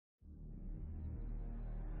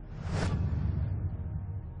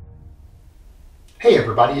Hey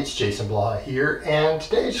everybody, it's Jason Blaha here, and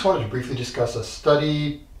today I just wanted to briefly discuss a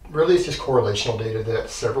study. Really, it's just correlational data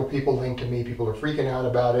that several people linked to me. People are freaking out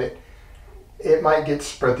about it. It might get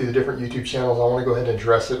spread through the different YouTube channels. I want to go ahead and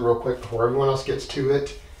address it real quick before everyone else gets to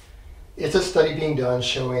it. It's a study being done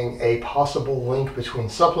showing a possible link between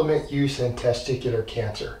supplement use and testicular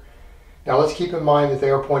cancer. Now let's keep in mind that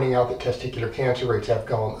they are pointing out that testicular cancer rates have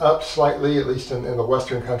gone up slightly, at least in the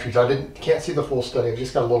Western countries. Can't see the full study. I've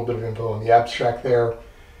just got a little bit of info on the abstract there,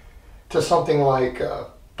 to something like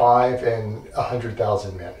 5 and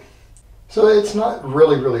 100,000 men. So it's not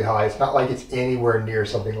really high. It's not like it's anywhere near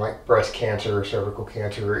something like breast cancer or cervical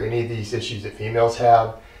cancer or any of these issues that females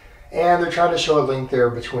have. And they're trying to show a link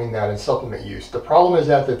there between that and supplement use. The problem is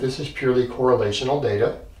that this is purely correlational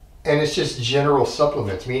data. And it's just general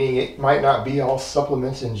supplements, meaning it might not be all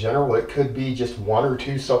supplements in general. It could be just one or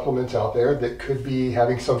two supplements out there that could be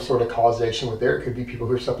having some sort of causation with there. It could be people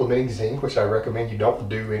who are supplementing zinc, which I recommend you don't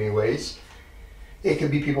do anyways. It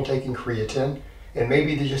could be people taking creatine, and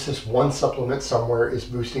maybe just this one supplement somewhere is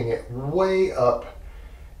boosting it way up,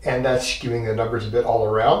 and that's skewing the numbers a bit all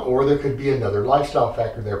around. Or there could be another lifestyle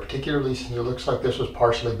factor there, particularly since it looks like this was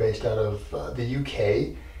partially based out of the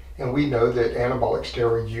UK. And we know that anabolic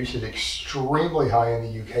steroid use is extremely high in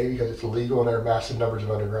the UK because it's illegal and there are massive numbers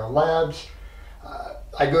of underground labs.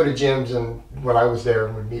 I go to gyms, and when I was there,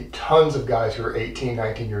 would meet tons of guys who are 18,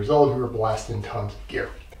 19 years old who are blasting tons of gear.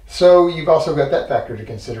 So you've also got that factor to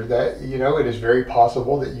consider, that, it is very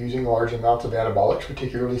possible that using large amounts of anabolics,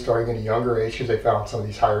 particularly starting at a younger age, because they found some of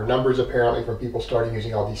these higher numbers apparently from people starting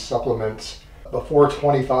using all these supplements before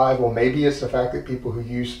 25. Well, maybe it's the fact that people who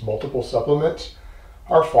use multiple supplements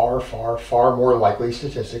are far more likely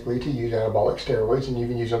statistically to use anabolic steroids and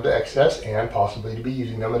even use them to excess, and possibly to be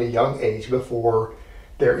using them at a young age before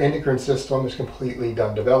their endocrine system is completely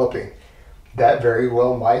done developing. That very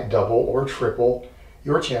well might double or triple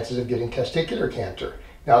your chances of getting testicular cancer.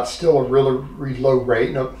 Now, it's still a really low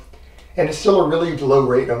rate, and it's still a really low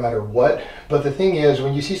rate no matter what. But the thing is,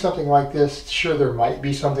 when you see something like this, sure, there might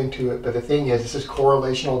be something to it, but the thing is, this is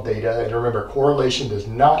correlational data, and remember, correlation does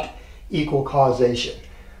not equal causation.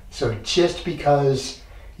 So just because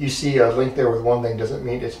you see a link there with one thing doesn't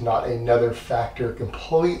mean it's not another factor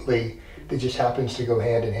completely that just happens to go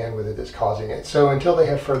hand in hand with it that's causing it. So until they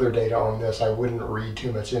have further data on this, I wouldn't read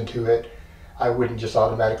too much into it. I wouldn't just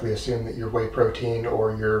automatically assume that your whey protein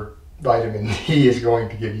or your vitamin D is going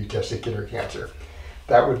to give you testicular cancer.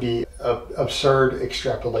 That would be an absurd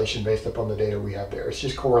extrapolation based upon the data we have there. It's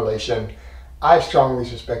just correlation. I strongly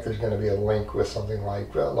suspect there's going to be a link with something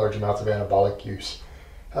like large amounts of anabolic use,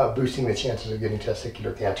 boosting the chances of getting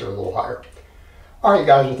testicular cancer a little higher. All right,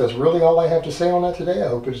 guys, that's really all I have to say on that today. I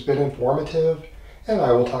hope it's been informative, and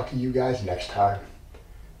I will talk to you guys next time.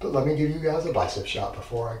 But let me give you guys a bicep shot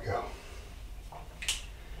before I go.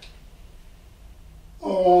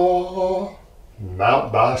 Oh,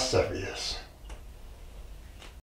 Mount Bicepius.